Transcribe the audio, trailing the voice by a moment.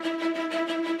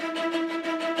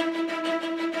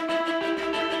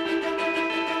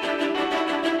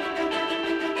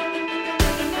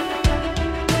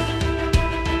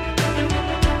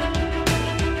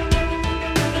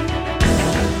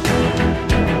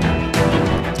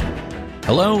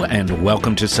Hello and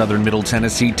welcome to Southern Middle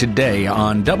Tennessee today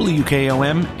on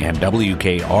WKOM and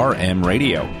WKRM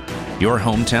Radio, your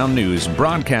hometown news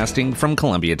broadcasting from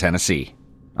Columbia, Tennessee.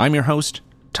 I'm your host,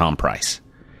 Tom Price.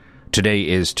 Today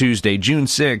is Tuesday, June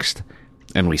 6th,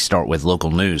 and we start with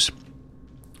local news.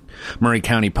 Maury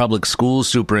County Public Schools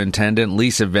Superintendent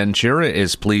Lisa Ventura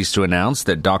is pleased to announce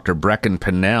that Dr. Brecken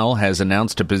Pennell has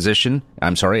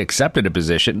accepted a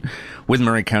position with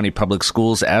Maury County Public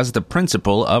Schools as the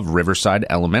principal of Riverside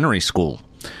Elementary School.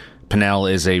 Pennell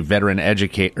is a veteran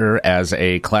educator as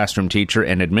a classroom teacher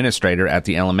and administrator at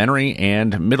the elementary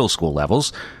and middle school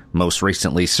levels, most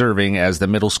recently serving as the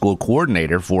middle school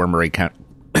coordinator for Maury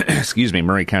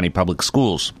County Public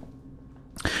Schools.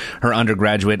 Her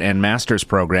undergraduate and master's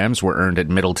programs were earned at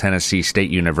Middle Tennessee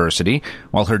State University,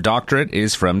 while her doctorate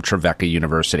is from Trevecca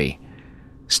University.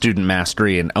 Student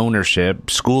mastery and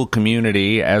ownership, school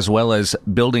community, as well as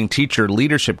building teacher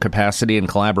leadership capacity and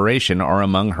collaboration are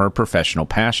among her professional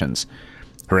passions.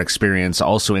 Her experience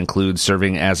also includes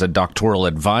serving as a doctoral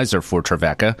advisor for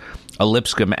Trevecca, a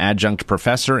Lipscomb adjunct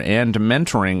professor, and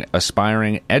mentoring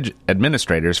aspiring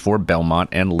administrators for Belmont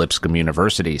and Lipscomb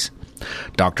universities.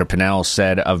 Dr. Pennell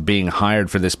said of being hired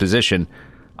for this position,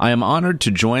 "I am honored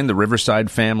to join the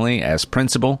Riverside family as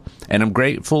principal, and am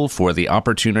grateful for the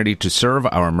opportunity to serve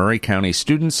our Maury County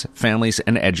students, families,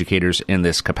 and educators in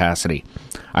this capacity.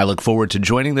 I look forward to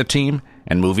joining the team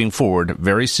and moving forward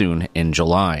very soon in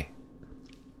July."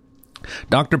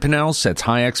 Dr. Pennell sets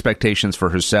high expectations for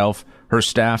herself, her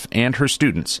staff, and her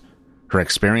students. Her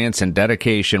experience and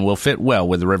dedication will fit well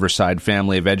with the Riverside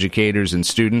family of educators and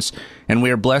students, and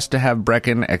we are blessed to have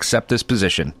Brecken accept this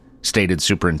position, stated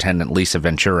Superintendent Lisa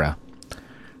Ventura.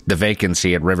 The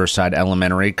vacancy at Riverside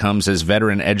Elementary comes as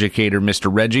veteran educator Mr.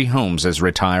 Reggie Holmes is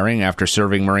retiring after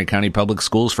serving Maury County Public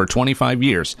Schools for 25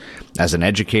 years as an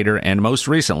educator and most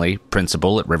recently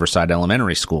principal at Riverside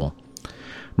Elementary School.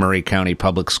 Maury County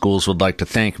Public Schools would like to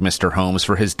thank Mr. Holmes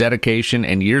for his dedication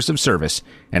and years of service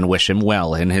and wish him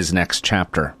well in his next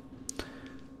chapter.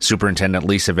 Superintendent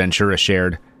Lisa Ventura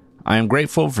shared, "I am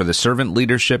grateful for the servant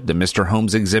leadership that Mr.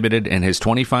 Holmes exhibited in his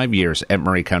 25 years at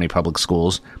Maury County Public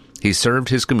Schools. He served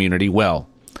his community well.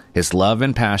 His love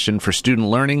and passion for student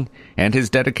learning and his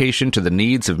dedication to the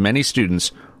needs of many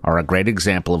students are a great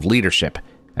example of leadership,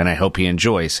 and I hope he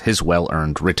enjoys his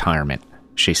well-earned retirement,"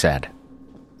 she said.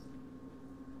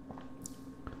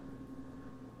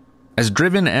 As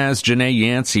driven as Janae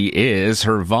Yancey is,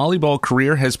 her volleyball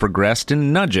career has progressed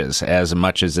in nudges as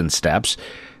much as in steps.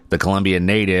 The Columbia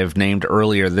native, named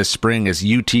earlier this spring as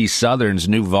UT Southern's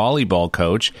new volleyball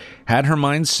coach, had her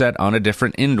mind set on a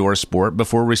different indoor sport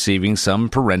before receiving some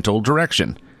parental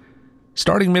direction.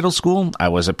 "Starting middle school, I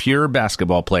was a pure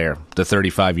basketball player," the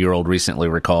 35-year-old recently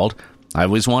recalled. "I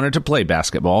always wanted to play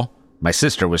basketball. My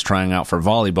sister was trying out for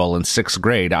volleyball in 6th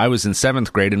grade. I was in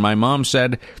 7th grade, and my mom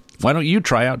said, 'Why don't you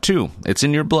try out too? It's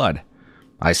in your blood.'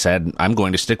 I said, 'I'm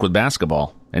going to stick with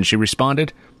basketball.' And she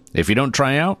responded, 'If you don't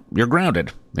try out, you're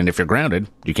grounded. And if you're grounded,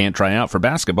 you can't try out for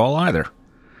basketball either.'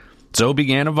 So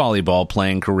began a volleyball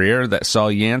playing career that saw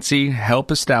Yancey help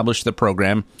establish the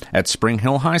program at Spring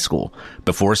Hill High School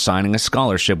before signing a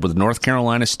scholarship with North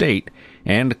Carolina State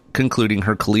and concluding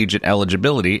her collegiate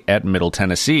eligibility at Middle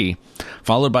Tennessee,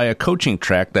 followed by a coaching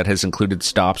trek that has included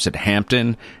stops at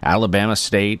Hampton, Alabama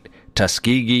State,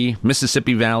 Tuskegee,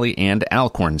 Mississippi Valley, and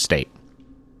Alcorn State.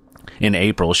 In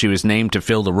April, she was named to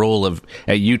fill the role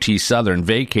at UT Southern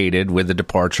vacated with the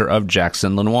departure of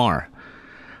Jackson Lenoir.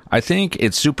 "I think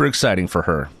it's super exciting for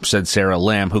her," said Sarah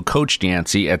Lamb, who coached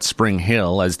Yancey at Spring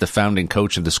Hill as the founding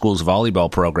coach of the school's volleyball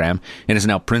program and is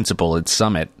now principal at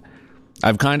Summit.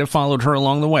 "I've kind of followed her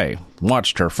along the way,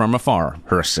 watched her from afar,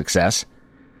 her success.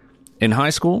 In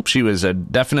high school, she was a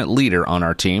definite leader on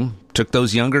our team, took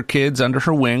those younger kids under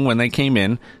her wing when they came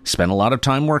in, spent a lot of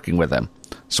time working with them.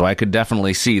 So I could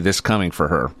definitely see this coming for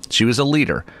her. She was a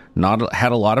leader,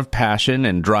 had a lot of passion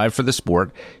and drive for the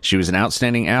sport. She was an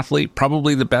outstanding athlete,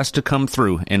 probably the best to come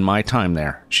through in my time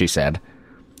there," she said.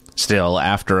 Still,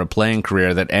 after a playing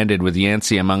career that ended with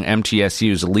Yancey among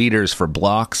MTSU's leaders for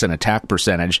blocks and attack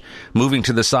percentage, moving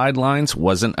to the sidelines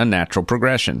wasn't a natural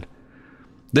progression.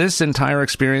 "This entire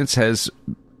experience has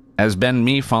been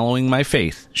me following my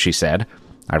faith," she said.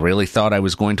 "I really thought I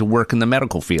was going to work in the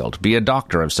medical field, be a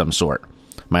doctor of some sort.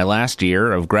 My last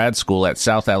year of grad school at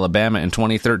South Alabama in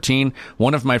 2013,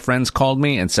 one of my friends called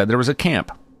me and said there was a camp.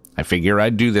 I figure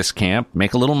I'd do this camp,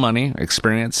 make a little money,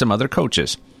 experience some other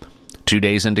coaches. 2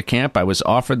 days into camp, I was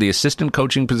offered the assistant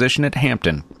coaching position at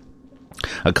Hampton.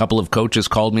 A couple of coaches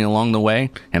called me along the way,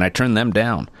 and I turned them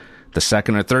down. The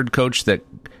second or third coach that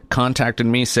contacted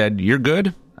me said, 'You're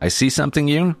good?' I see something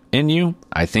in you.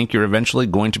 I think you're eventually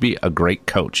going to be a great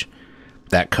coach."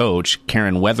 That coach,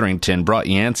 Karen Weatherington, brought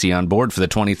Yancey on board for the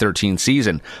 2013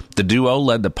 season. The duo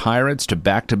led the Pirates to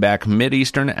back-to-back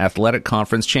Mid-Eastern Athletic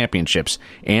Conference championships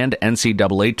and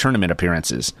NCAA tournament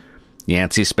appearances.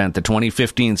 Yancey spent the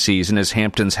 2015 season as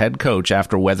Hampton's head coach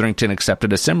after Weatherington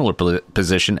accepted a similar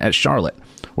position at Charlotte,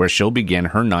 where she'll begin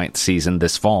her 9th season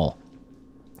this fall.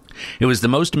 "It was the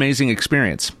most amazing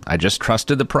experience. I just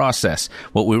trusted the process,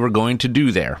 what we were going to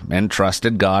do there, and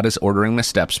trusted God as ordering the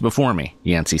steps before me,"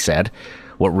 Yancey said.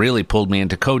 "What really pulled me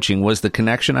into coaching was the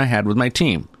connection I had with my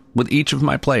team, with each of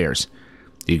my players.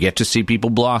 You get to see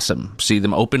people blossom, see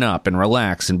them open up and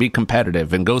relax and be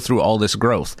competitive and go through all this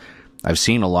growth. I've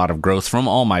seen a lot of growth from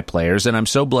all my players, and I'm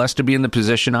so blessed to be in the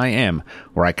position I am,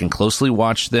 where I can closely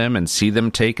watch them and see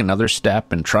them take another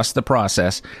step and trust the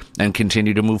process and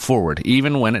continue to move forward,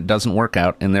 even when it doesn't work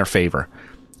out in their favor.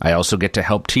 I also get to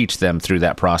help teach them through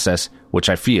that process, which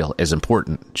I feel is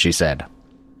important," she said.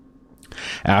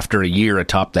 After a year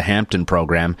atop the Hampton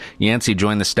program, Yancey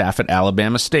joined the staff at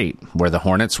Alabama State, where the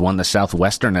Hornets won the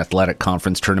Southwestern Athletic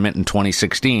Conference tournament in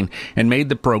 2016 and made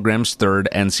the program's 3rd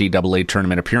NCAA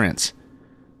tournament appearance.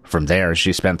 From there,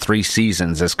 she spent 3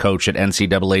 seasons as coach at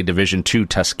NCAA Division II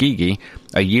Tuskegee,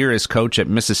 a year as coach at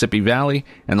Mississippi Valley,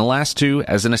 and the last 2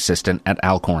 as an assistant at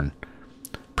Alcorn.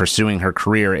 Pursuing her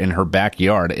career in her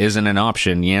backyard isn't an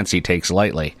option Yancey takes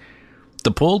lightly. "The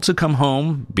pull to come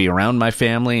home, be around my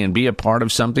family, and be a part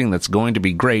of something that's going to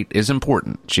be great is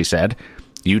important," she said.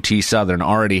 UT Southern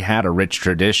already had a rich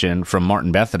tradition from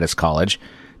Martin Methodist College.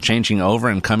 Changing over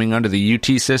and coming under the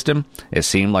UT system, it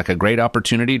seemed like a great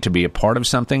opportunity to be a part of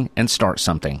something and start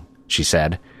something, she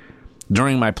said.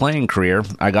 "During my playing career,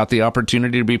 I got the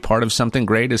opportunity to be part of something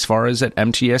great as far as at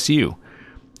MTSU.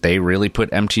 They really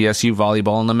put MTSU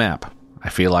volleyball on the map. I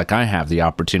feel like I have the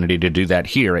opportunity to do that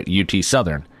here at UT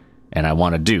Southern, and I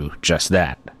want to do just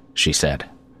that," she said.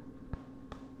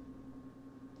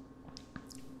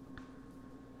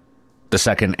 The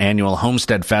 2nd annual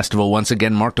Homestead Festival once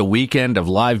again marked a weekend of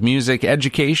live music,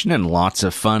 education, and lots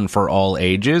of fun for all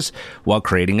ages, while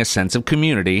creating a sense of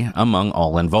community among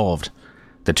all involved.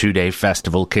 The 2-day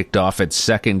festival kicked off its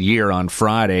 2nd year on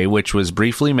Friday, which was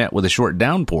briefly met with a short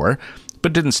downpour,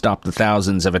 but didn't stop the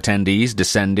thousands of attendees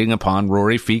descending upon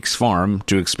Rory Feek's farm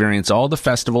to experience all the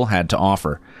festival had to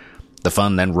offer. The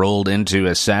fun then rolled into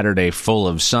a Saturday full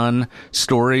of sun,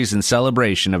 stories, and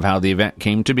celebration of how the event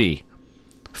came to be.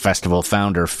 Festival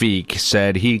founder Feek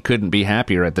said he couldn't be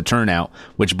happier at the turnout,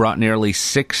 which brought nearly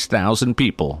 6,000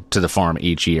 people to the farm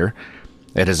each year.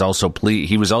 He was also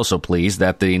pleased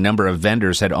that the number of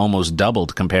vendors had almost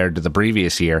doubled compared to the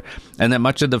previous year, and that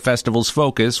much of the festival's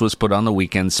focus was put on the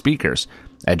weekend speakers,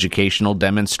 educational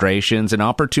demonstrations, and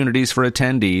opportunities for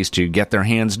attendees to get their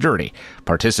hands dirty,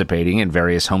 participating in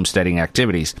various homesteading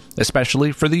activities,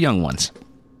 especially for the young ones.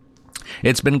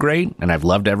 "It's been great, and I've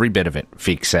loved every bit of it,"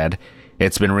 Feek said.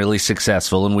 "It's been really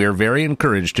successful, and we are very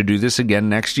encouraged to do this again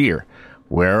next year.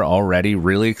 We're already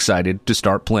really excited to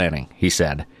start planning," he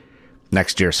said.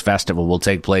 Next year's festival will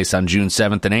take place on June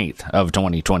 7th and 8th of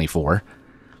 2024.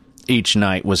 Each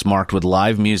night was marked with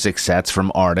live music sets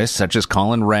from artists such as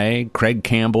Colin Ray, Craig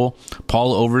Campbell,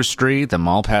 Paul Overstreet, the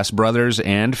Malpass Brothers,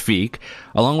 and Feek,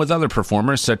 along with other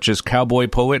performers such as cowboy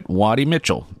poet Waddy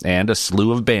Mitchell, and a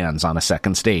slew of bands on a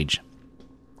second stage.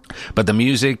 But the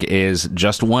music is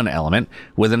just one element,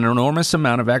 with an enormous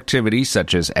amount of activities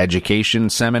such as education,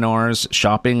 seminars,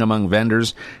 shopping among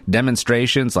vendors,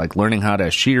 demonstrations like learning how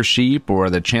to shear sheep or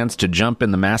the chance to jump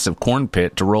in the massive corn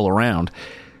pit to roll around.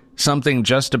 Something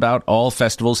just about all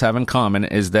festivals have in common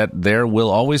is that there will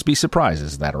always be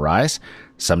surprises that arise,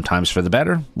 sometimes for the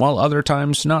better, while other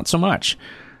times not so much.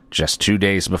 Just 2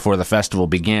 days before the festival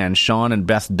began, Sean and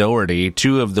Beth Doherty,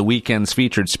 2 of the weekend's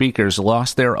featured speakers,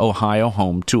 lost their Ohio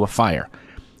home to a fire.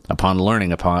 Upon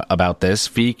learning about this,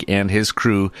 Feek and his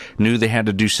crew knew they had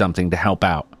to do something to help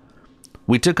out.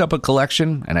 "We took up a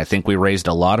collection, and I think we raised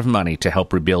a lot of money to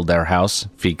help rebuild their house,"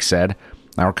 Feek said.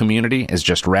 "Our community is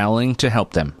just rallying to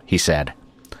help them," he said.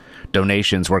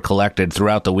 Donations were collected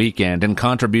throughout the weekend, and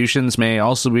contributions may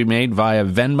also be made via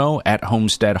Venmo at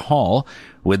Homestead Hall,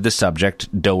 with the subject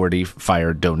Doherty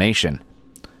Fire Donation.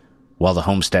 While the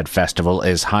Homestead Festival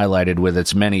is highlighted with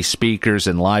its many speakers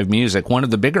and live music, one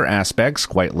of the bigger aspects,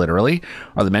 quite literally,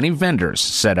 are the many vendors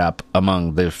set up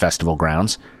among the festival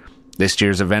grounds. This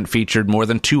year's event featured more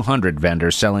than 200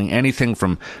 vendors selling anything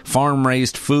from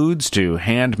farm-raised foods to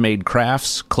handmade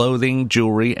crafts, clothing,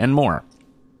 jewelry, and more.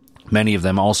 Many of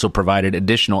them also provided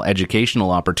additional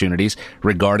educational opportunities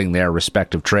regarding their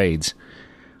respective trades.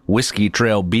 Whiskey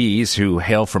Trail Bees, who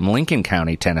hail from Lincoln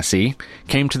County, Tennessee,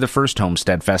 came to the first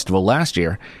Homestead Festival last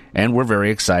year and were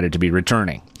very excited to be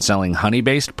returning, selling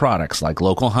honey-based products like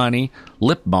local honey,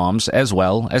 lip balms, as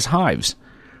well as hives.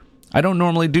 I don't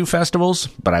normally do festivals,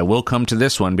 but I will come to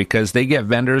this one because they get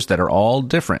vendors that are all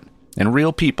different and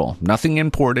real people, nothing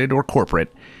imported or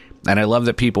corporate. And I love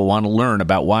that people want to learn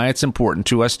about why it's important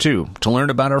to us too, to learn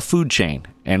about our food chain,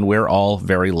 and we're all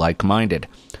very like-minded.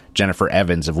 Jennifer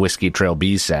Evans of Whiskey Trail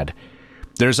Bees said,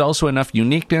 "There's also enough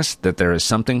uniqueness that there is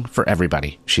something for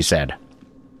everybody," she said.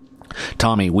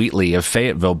 Tommy Wheatley of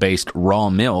Fayetteville-based Raw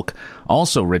Milk,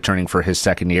 also returning for his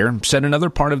second year, said another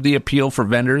part of the appeal for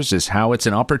vendors is how it's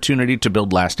an opportunity to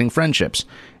build lasting friendships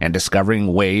and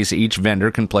discovering ways each vendor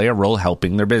can play a role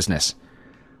helping their business.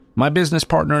 "My business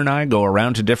partner and I go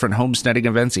around to different homesteading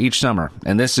events each summer,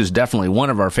 and this is definitely one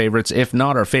of our favorites, if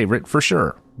not our favorite, for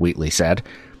sure," Wheatley said.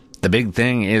 "The big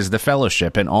thing is the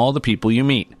fellowship and all the people you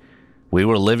meet. We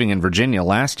were living in Virginia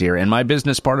last year, and my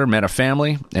business partner met a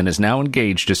family and is now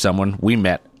engaged to someone we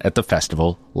met at the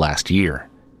festival last year,"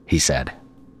 he said.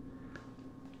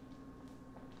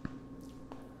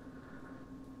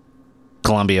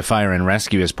 Columbia Fire and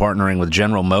Rescue is partnering with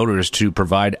General Motors to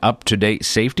provide up-to-date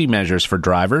safety measures for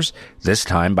drivers, this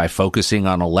time by focusing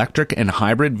on electric and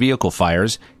hybrid vehicle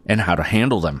fires and how to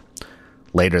handle them.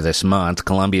 Later this month,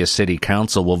 Columbia City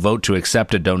Council will vote to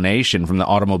accept a donation from the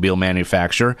automobile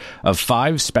manufacturer of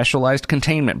 5 specialized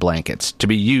containment blankets to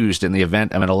be used in the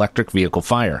event of an electric vehicle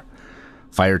fire.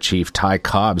 Fire Chief Ty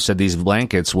Cobb said these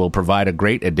blankets will provide a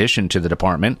great addition to the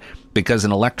department because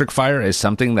an electric fire is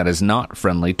something that is not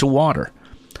friendly to water.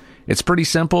 "It's pretty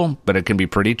simple, but it can be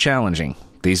pretty challenging.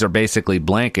 These are basically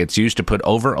blankets used to put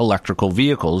over electrical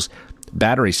vehicles,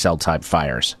 battery cell type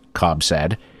fires," Cobb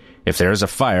said. "If there is a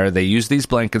fire, they use these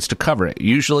blankets to cover it,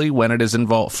 usually when it is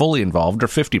fully involved or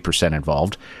 50%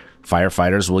 involved.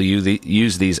 Firefighters will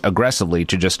use these aggressively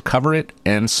to just cover it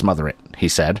and smother it," he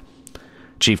said.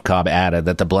 Chief Cobb added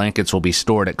that the blankets will be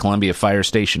stored at Columbia Fire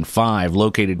Station 5,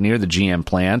 located near the GM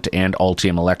plant and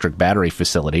Ultium Electric battery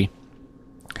facility.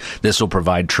 This will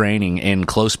provide training in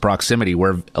close proximity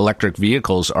where electric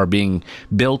vehicles are being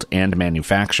built and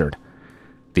manufactured.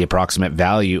 The approximate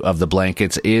value of the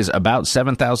blankets is about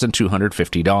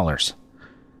 $7,250.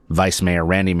 Vice Mayor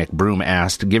Randy McBroom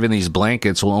asked, "Given these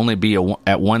blankets will only be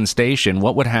at one station,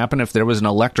 what would happen if there was an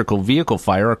electrical vehicle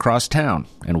fire across town?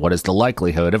 And what is the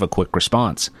likelihood of a quick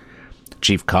response?"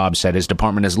 Chief Cobb said his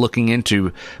department is looking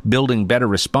into building better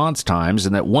response times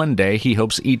and that one day he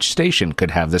hopes each station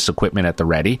could have this equipment at the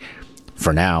ready.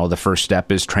 For now, the first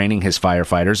step is training his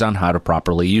firefighters on how to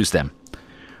properly use them.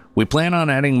 "We plan on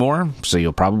adding more, so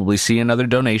you'll probably see another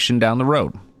donation down the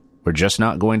road. We're just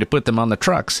not going to put them on the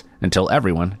trucks until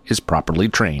everyone is properly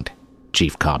trained,"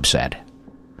 Chief Cobb said.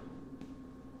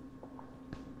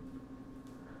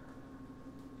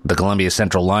 The Columbia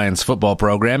Central Lions football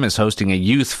program is hosting a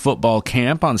youth football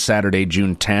camp on Saturday,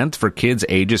 June 10th for kids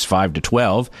ages 5 to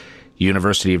 12.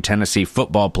 University of Tennessee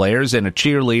football players and a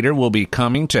cheerleader will be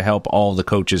coming to help all the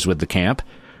coaches with the camp.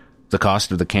 The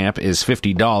cost of the camp is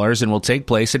 $50 and will take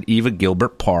place at Eva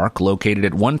Gilbert Park, located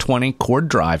at 120 Cord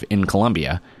Drive in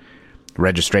Columbia.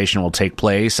 Registration will take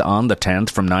place on the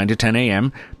 10th from 9 to 10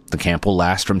 a.m. The camp will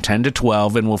last from 10 to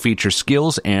 12 and will feature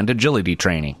skills and agility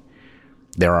training.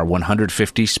 There are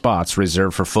 150 spots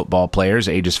reserved for football players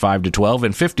ages 5 to 12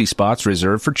 and 50 spots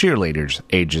reserved for cheerleaders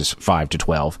ages 5 to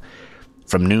 12.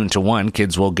 From noon to 1,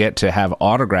 kids will get to have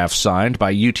autographs signed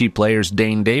by UT players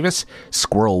Dane Davis,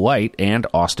 Squirrel White, and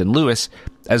Austin Lewis,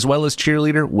 as well as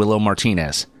cheerleader Willow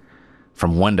Martinez.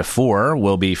 From 1 to 4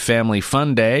 will be Family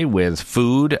Fun Day with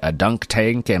food, a dunk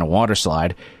tank, and a water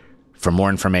slide. For more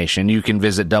information, you can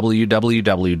visit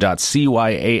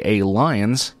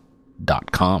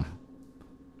www.cyaalions.com.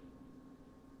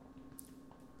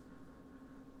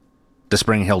 The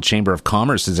Spring Hill Chamber of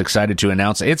Commerce is excited to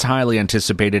announce its highly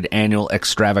anticipated annual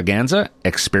extravaganza,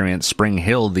 Experience Spring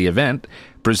Hill, the event,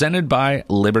 presented by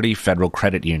Liberty Federal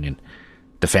Credit Union.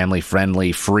 The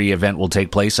family-friendly free event will take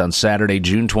place on Saturday,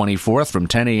 June 24th from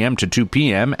 10 a.m. to 2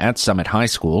 p.m. at Summit High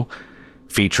School.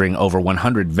 Featuring over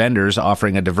 100 vendors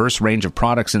offering a diverse range of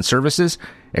products and services,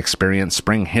 Experience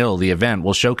Spring Hill, the event,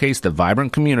 will showcase the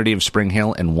vibrant community of Spring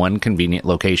Hill in one convenient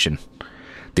location.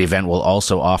 The event will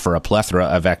also offer a plethora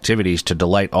of activities to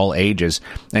delight all ages,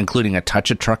 including a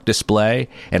touch-a-truck display,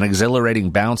 an exhilarating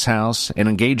bounce house, an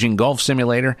engaging golf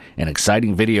simulator, an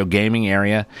exciting video gaming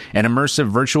area, an immersive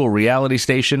virtual reality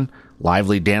station,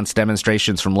 lively dance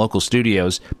demonstrations from local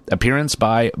studios, appearance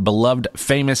by beloved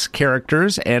famous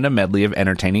characters, and a medley of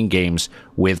entertaining games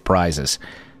with prizes.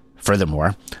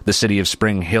 Furthermore, the City of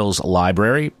Spring Hill's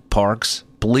library, parks,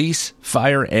 police,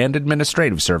 fire, and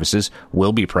administrative services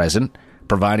will be present,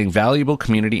 providing valuable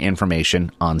community information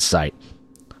on site.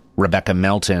 Rebecca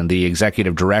Melton, the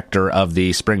executive director of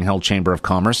the Spring Hill Chamber of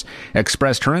Commerce,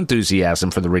 expressed her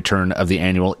enthusiasm for the return of the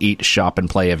annual Eat, Shop, and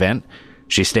Play event.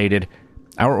 She stated,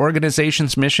 "Our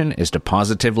organization's mission is to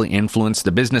positively influence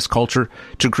the business culture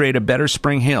to create a better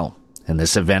Spring Hill, and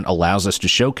this event allows us to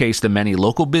showcase the many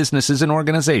local businesses and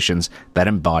organizations that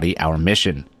embody our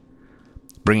mission."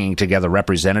 Bringing together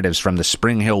representatives from the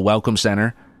Spring Hill Welcome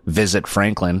Center, Visit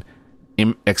Franklin,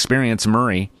 Experience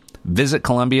Murray, Visit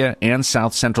Columbia, and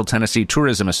South Central Tennessee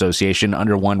Tourism Association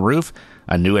under one roof,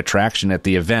 a new attraction at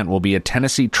the event will be a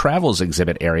Tennessee Travels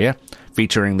exhibit area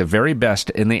featuring the very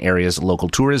best in the area's local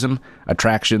tourism,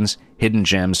 attractions, hidden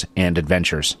gems, and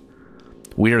adventures.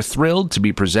 We are thrilled to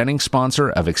be presenting sponsor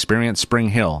of Experience Spring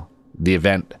Hill, the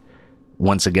event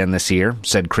once again this year,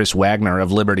 said Chris Wagner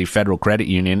of Liberty Federal Credit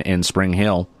Union in Spring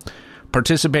Hill.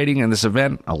 Participating in this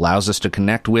event allows us to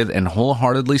connect with and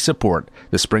wholeheartedly support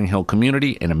the Spring Hill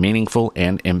community in a meaningful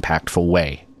and impactful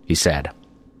way, he said.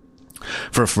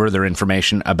 For further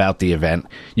information about the event,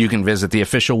 you can visit the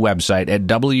official website at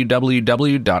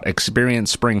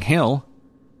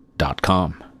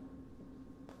www.experiencespringhill.com.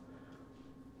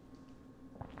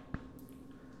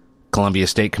 Columbia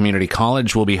State Community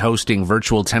College will be hosting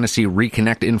virtual Tennessee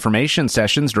Reconnect information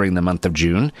sessions during the month of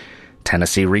June.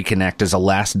 Tennessee Reconnect is a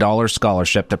last dollar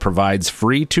scholarship that provides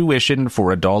free tuition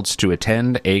for adults to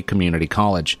attend a community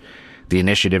college. The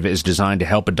initiative is designed to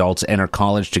help adults enter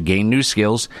college to gain new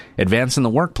skills, advance in the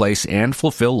workplace, and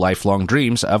fulfill lifelong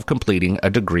dreams of completing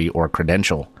a degree or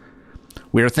credential.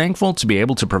 We are thankful to be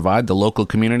able to provide the local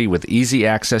community with easy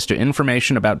access to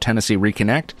information about Tennessee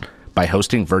Reconnect by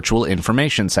hosting virtual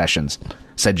information sessions,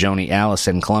 said Joni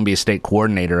Allison, Columbia State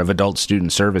Coordinator of Adult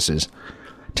Student Services.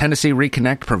 Tennessee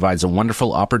Reconnect provides a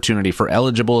wonderful opportunity for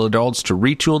eligible adults to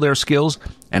retool their skills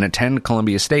and attend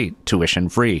Columbia State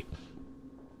tuition-free.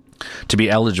 To be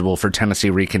eligible for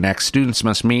Tennessee Reconnect, students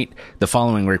must meet the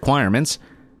following requirements.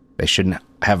 They should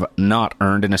have not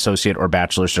earned an associate or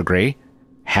bachelor's degree,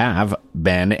 have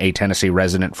been a Tennessee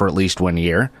resident for at least 1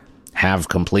 year, have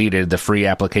completed the free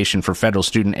application for federal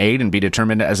student aid and be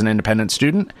determined as an independent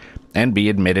student, and be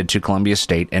admitted to Columbia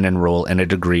State and enroll in a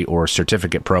degree or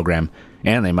certificate program,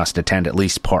 and they must attend at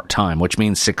least part-time, which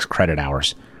means 6 credit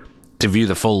hours. To view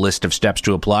the full list of steps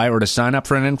to apply or to sign up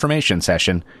for an information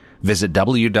session, visit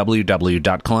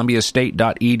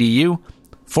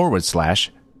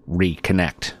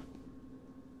www.columbiastate.edu/reconnect.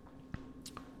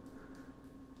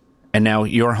 And now,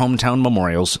 your hometown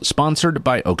memorials, sponsored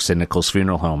by Oaks and Nichols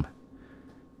Funeral Home.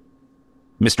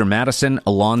 Mr. Madison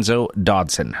Alonzo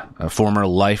Dodson, a former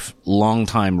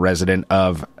longtime resident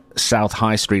of South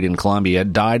High Street in Columbia,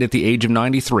 died at the age of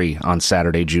 93 on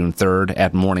Saturday, June 3rd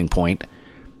at Morning Point.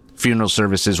 Funeral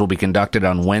services will be conducted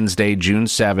on Wednesday, June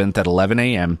 7th at 11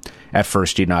 a.m. at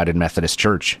First United Methodist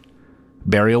Church.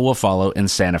 Burial will follow in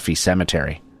Santa Fe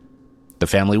Cemetery. The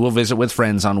family will visit with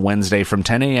friends on Wednesday from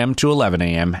 10 a.m. to 11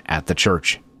 a.m. at the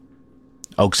church.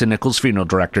 Oaks and Nichols funeral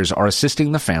directors are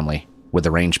assisting the family with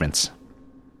arrangements.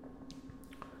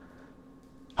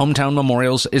 Hometown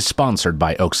Memorials is sponsored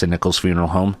by Oaks and Nichols Funeral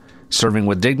Home, serving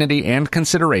with dignity and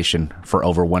consideration for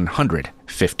over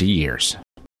 150 years.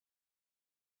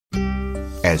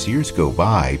 As years go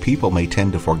by, people may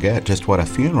tend to forget just what a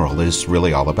funeral is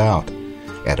really all about.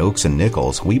 At Oaks and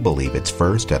Nichols, we believe it's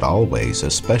first and always a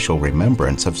special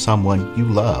remembrance of someone you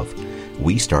love.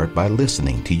 We start by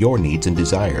listening to your needs and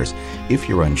desires. If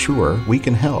you're unsure, we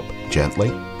can help,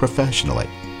 gently, professionally.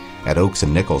 At Oaks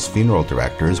and Nichols Funeral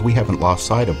Directors, we haven't lost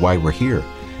sight of why we're here,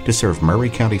 to serve Murray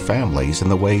County families in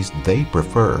the ways they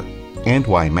prefer, and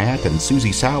why Matt and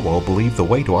Susie Sowell believe the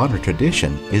way to honor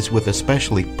tradition is with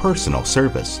especially personal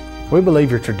service. We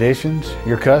believe your traditions,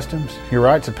 your customs, your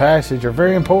rites of passage are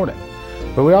very important,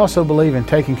 but we also believe in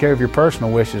taking care of your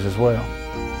personal wishes as well.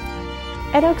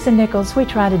 At Oaks and Nichols, we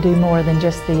try to do more than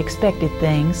just the expected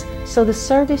things, so the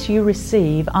service you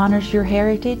receive honors your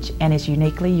heritage and is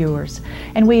uniquely yours,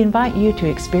 and we invite you to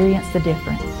experience the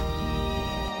difference.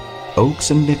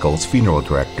 Oaks and Nichols Funeral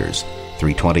Directors,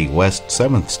 320 West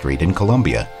 7th Street in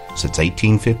Columbia. Since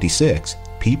 1856,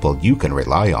 people you can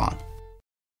rely on.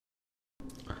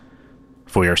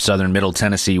 For your southern Middle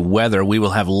Tennessee weather, we will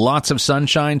have lots of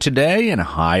sunshine today and a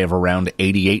high of around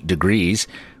 88 degrees.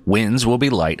 Winds will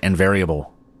be light and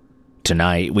variable.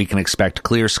 Tonight, we can expect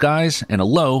clear skies and a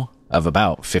low of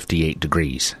about 58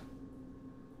 degrees.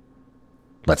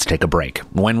 Let's take a break.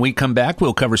 When we come back,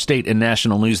 we'll cover state and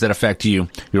national news that affect you.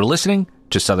 You're listening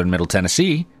to Southern Middle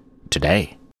Tennessee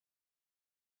Today.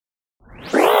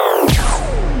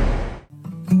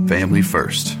 Family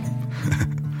first.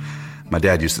 My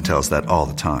dad used to tell us that all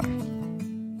the time.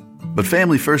 But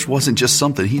family first wasn't just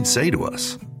something he'd say to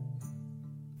us.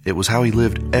 It was how he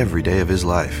lived every day of his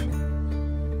life.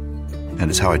 And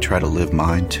it's how I try to live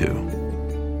mine, too.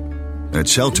 At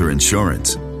Shelter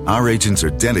Insurance, our agents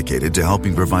are dedicated to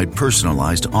helping provide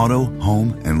personalized auto,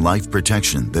 home, and life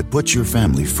protection that puts your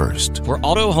family first. For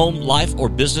auto, home, life, or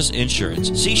business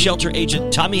insurance, see Shelter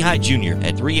Agent Tommy Hyde Jr.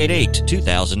 at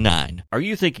 388-2009. Are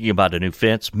you thinking about a new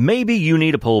fence? Maybe you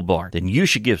need a pole barn. Then you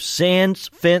should give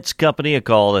Sands Fence Company a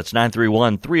call. That's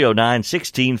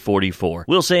 931-309-1644.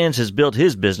 Will Sands has built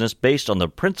his business based on the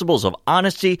principles of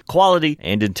honesty, quality,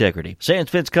 and integrity. Sands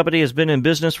Fence Company has been in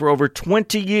business for over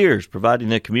 20 years, providing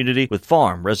the community with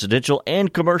farm, residential,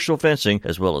 and commercial fencing,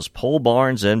 as well as pole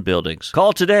barns and buildings.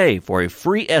 Call today for a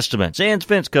free estimate. Sands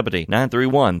Fence Company,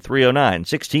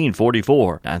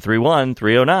 931-309-1644.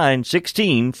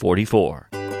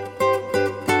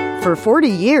 931-309-1644. For 40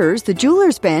 years, the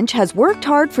Jewelers Bench has worked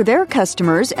hard for their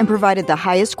customers and provided the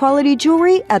highest quality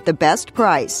jewelry at the best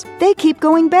price. They keep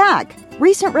going back.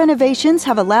 Recent renovations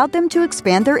have allowed them to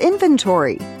expand their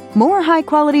inventory. More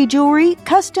high-quality jewelry,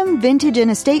 custom vintage and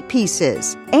estate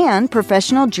pieces, and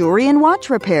professional jewelry and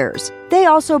watch repairs. They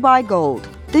also buy gold.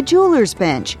 The Jewelers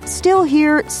Bench. Still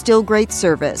here, still great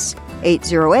service.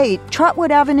 808 Trotwood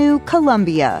Avenue,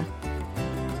 Columbia.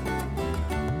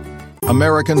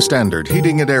 American Standard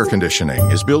Heating and Air Conditioning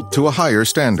is built to a higher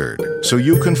standard, so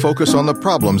you can focus on the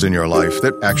problems in your life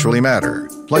that actually matter,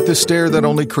 like the stair that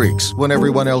only creaks when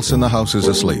everyone else in the house is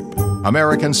asleep.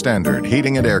 American Standard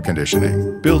Heating and Air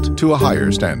Conditioning, built to a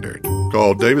higher standard.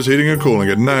 Call Davis Heating and Cooling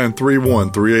at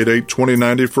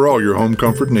 931-388-2090 for all your home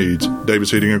comfort needs.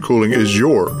 Davis Heating and Cooling is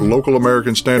your local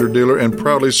American Standard dealer and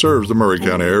proudly serves the Murray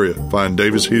County area. Find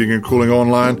Davis Heating and Cooling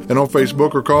online and on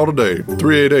Facebook or call today,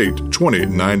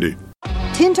 388-2090.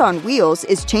 Tint on Wheels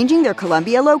is changing their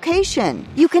Columbia location.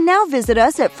 You can now visit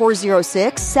us at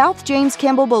 406 South James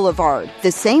Campbell Boulevard.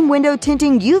 The same window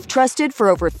tinting you've trusted for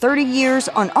over 30 years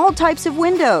on all types of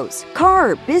windows,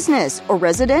 car, business, or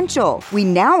residential. We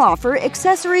now offer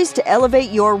accessories to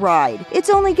elevate your ride. It's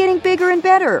only getting bigger and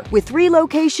better. With 3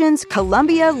 locations,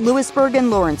 Columbia, Lewisburg, and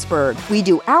Lawrenceburg. We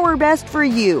do our best for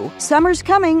you. Summer's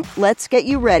coming. Let's get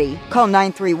you ready. Call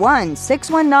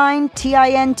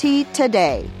 931-619-TINT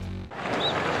today.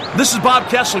 This is Bob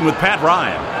Kessling with Pat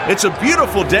Ryan. It's a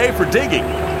beautiful day for digging.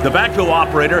 The backhoe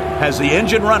operator has the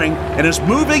engine running and is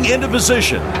moving into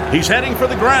position. He's heading for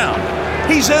the ground.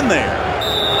 He's in there.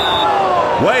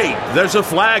 Wait, there's a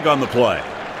flag on the play.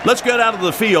 Let's get out of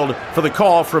the field for the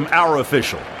call from our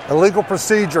official. Illegal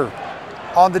procedure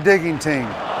on the digging team.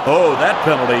 Oh, that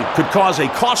penalty could cause a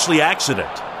costly accident.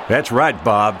 That's right,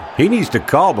 Bob. He needs to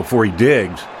call before he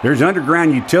digs. There's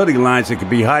underground utility lines that could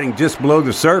be hiding just below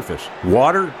the surface.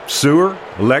 Water, sewer,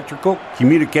 electrical,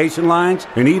 communication lines,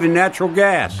 and even natural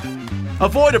gas.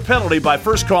 Avoid a penalty by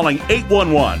first calling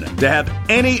 811 to have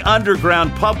any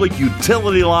underground public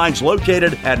utility lines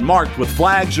located and marked with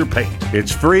flags or paint.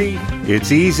 It's free,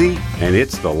 it's easy, and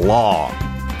it's the law.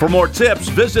 For more tips,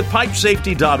 visit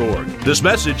pipesafety.org. This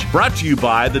message brought to you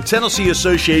by the Tennessee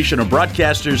Association of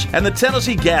Broadcasters and the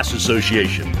Tennessee Gas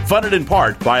Association, funded in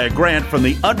part by a grant from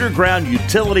the Underground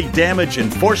Utility Damage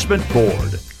Enforcement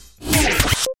Board.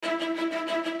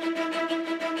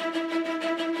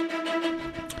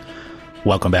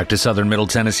 Welcome back to Southern Middle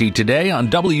Tennessee today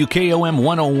on WKOM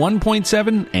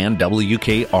 101.7 and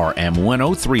WKRM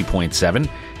 103.7,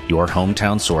 your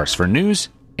hometown source for news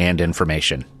and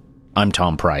information. I'm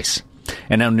Tom Price.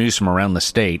 And now news from around the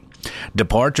state.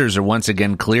 Departures are once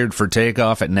again cleared for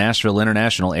takeoff at Nashville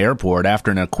International Airport after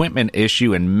an equipment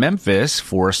issue in Memphis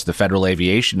forced the Federal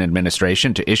Aviation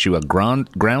Administration to issue a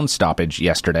ground stoppage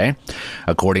yesterday.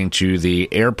 According to the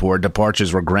airport,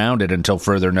 departures were grounded until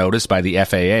further notice by the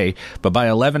FAA, but by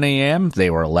 11 a.m. they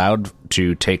were allowed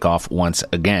to take off once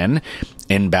again.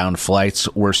 Inbound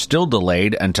flights were still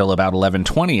delayed until about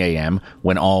 11:20 a.m.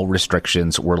 when all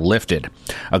restrictions were lifted.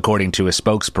 According to a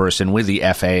spokesperson with the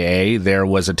FAA, there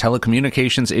was a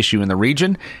telecommunications issue in the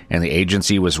region, and the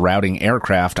agency was routing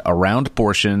aircraft around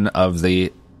portions of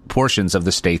the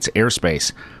state's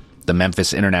airspace. The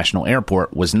Memphis International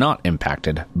Airport was not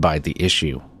impacted by the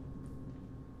issue.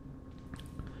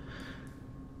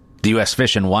 The U.S.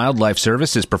 Fish and Wildlife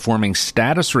Service is performing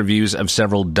status reviews of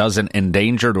several dozen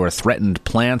endangered or threatened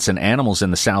plants and animals in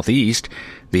the Southeast.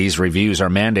 These reviews are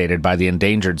mandated by the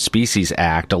Endangered Species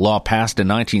Act, a law passed in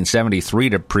 1973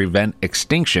 to prevent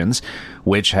extinctions,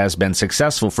 which has been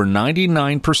successful for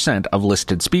 99% of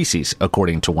listed species,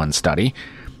 according to one study.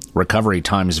 Recovery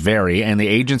times vary, and the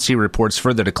agency reports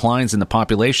further declines in the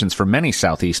populations for many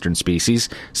southeastern species,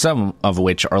 some of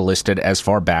which are listed as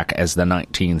far back as the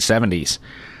 1970s.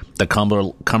 The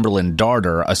Cumberland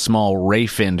darter, a small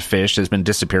ray-finned fish, has been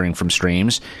disappearing from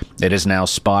streams. It is now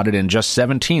spotted in just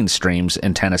 17 streams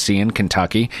in Tennessee and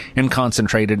Kentucky and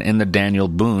concentrated in the Daniel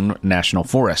Boone National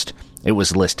Forest. It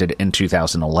was listed in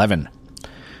 2011.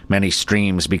 Many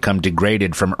streams become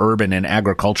degraded from urban and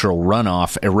agricultural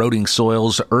runoff, eroding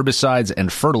soils, herbicides,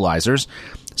 and fertilizers.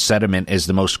 Sediment is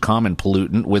the most common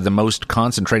pollutant, with the most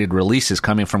concentrated releases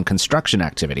coming from construction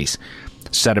activities.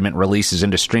 Sediment releases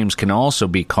into streams can also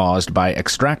be caused by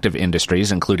extractive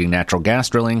industries, including natural gas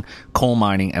drilling, coal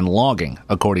mining, and logging,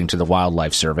 according to the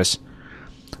Wildlife Service.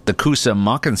 The Coosa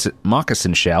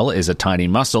moccasin shell is a tiny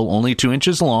mussel, only 2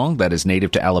 inches long, that is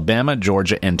native to Alabama,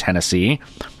 Georgia, and Tennessee.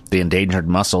 The endangered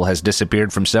mussel has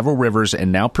disappeared from several rivers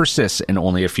and now persists in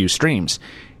only a few streams.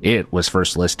 It was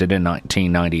first listed in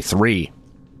 1993.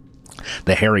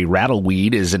 The hairy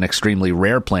rattleweed is an extremely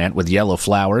rare plant with yellow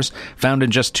flowers, found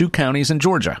in just 2 counties in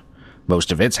Georgia.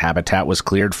 Most of its habitat was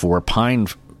cleared for pine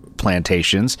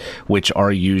plantations, which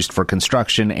are used for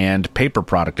construction and paper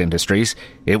product industries.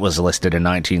 It was listed in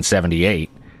 1978.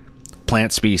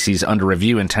 Plant species under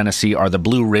review in Tennessee are the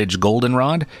Blue Ridge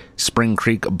goldenrod, Spring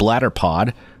Creek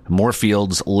bladderpod,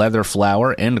 Moorfield's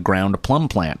leatherflower, and ground plum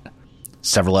plant.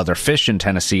 Several other fish in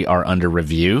Tennessee are under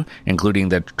review, including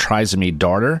the trisomy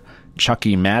darter,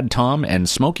 Chucky Mad Tom, and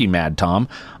Smoky Mad Tom,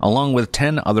 along with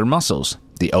 10 other mussels: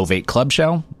 the ovate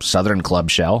clubshell, southern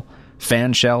clubshell,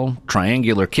 fan shell,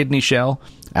 triangular kidney shell,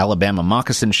 Alabama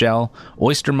moccasin shell,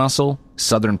 oyster mussel,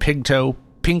 southern pigtoe,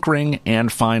 pink ring,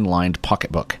 and fine-lined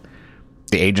pocketbook.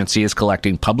 The agency is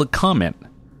collecting public comment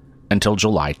until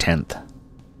July 10th.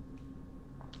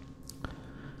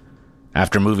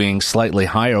 After moving slightly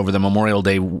higher over the Memorial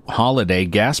Day holiday,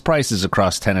 gas prices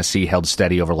across Tennessee held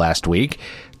steady over last week.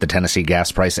 The Tennessee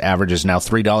gas price average is now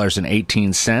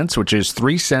 $3.18, which is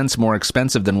 3 cents more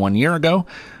expensive than 1 year ago,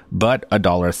 but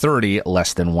 $1.30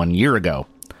 less than 1 year ago.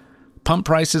 Pump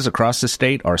prices across the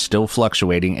state are still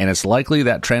fluctuating, and it's likely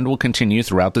that trend will continue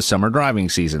throughout the summer driving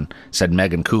season, said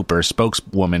Megan Cooper,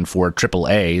 spokeswoman for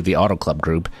AAA, the Auto Club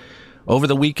Group. Over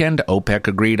the weekend, OPEC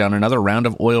agreed on another round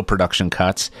of oil production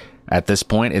cuts. At this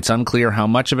point, it's unclear how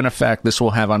much of an effect this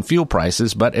will have on fuel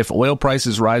prices, but if oil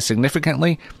prices rise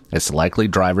significantly, it's likely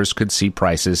drivers could see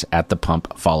prices at the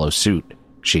pump follow suit,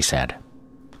 she said.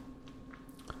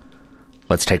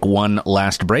 Let's take one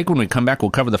last break. When we come back,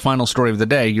 we'll cover the final story of the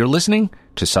day. You're listening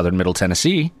to Southern Middle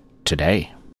Tennessee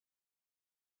Today.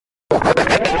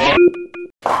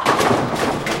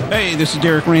 Hey, this is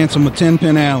Derek Ransom with 10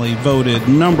 Pin Alley, voted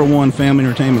 #1 family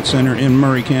entertainment center in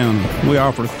Murray County. We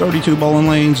offer 32 bowling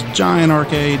lanes, giant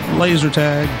arcade, laser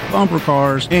tag, bumper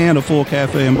cars, and a full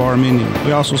cafe and bar menu.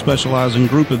 We also specialize in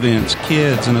group events,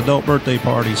 kids and adult birthday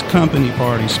parties, company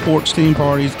parties, sports team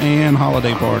parties, and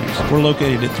holiday parties. We're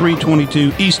located at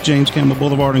 322 East James Campbell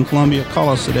Boulevard in Columbia. Call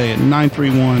us today at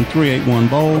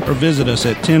 931-381-BOWL or visit us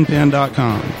at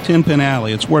 10pin.com. 10 Pin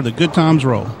Alley, it's where the good times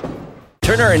roll.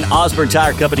 Turner and Osborne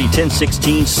Tire Company,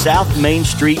 1016 South Main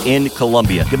Street in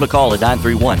Columbia. Give them a call at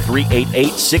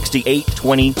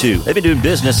 931-388-6822. They've been doing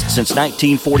business since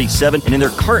 1947 and in their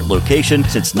current location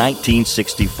since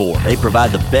 1964. They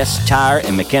provide the best tire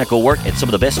and mechanical work at some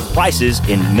of the best prices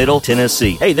in Middle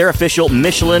Tennessee. Hey, they're official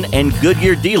Michelin and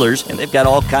Goodyear dealers, and they've got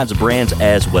all kinds of brands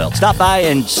as well. Stop by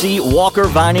and see Walker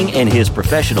Vining and his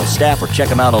professional staff, or check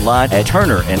them out online at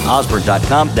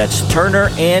turnerandosborne.com. That's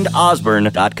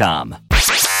turnerandosborne.com.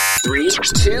 3,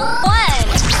 2, 1.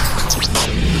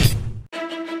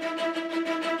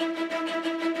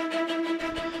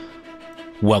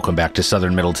 Welcome back to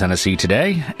Southern Middle Tennessee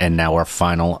Today, and now our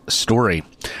final story.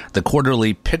 The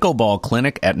quarterly pickleball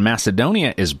clinic at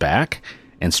Macedonia is back.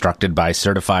 Instructed by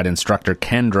certified instructor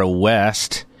Kendra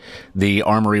West, the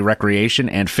Armory Recreation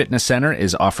and Fitness Center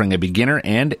is offering a beginner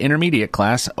and intermediate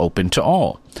class open to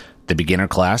all. The beginner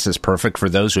class is perfect for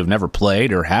those who have never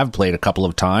played or have played a couple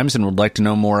of times and would like to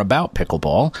know more about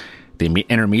pickleball. The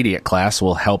intermediate class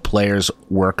will help players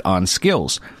work on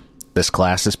skills. This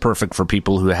class is perfect for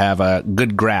people who have a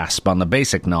good grasp on the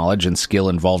basic knowledge and skill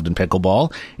involved in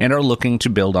pickleball and are looking to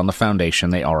build on the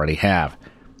foundation they already have.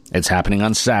 It's happening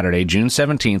on Saturday, June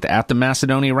 17th at the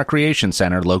Macedonia Recreation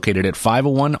Center located at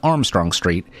 501 Armstrong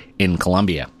Street in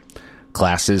Columbia.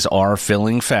 Classes are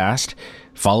filling fast.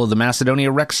 Follow the Macedonia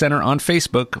Rec Center on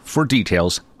Facebook for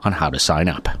details on how to sign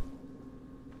up.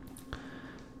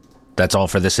 That's all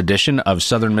for this edition of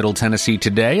Southern Middle Tennessee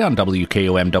Today on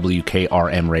WKOM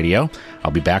WKRM Radio.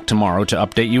 I'll be back tomorrow to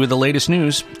update you with the latest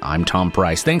news. I'm Tom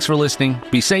Price. Thanks for listening.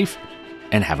 Be safe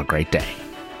and have a great day.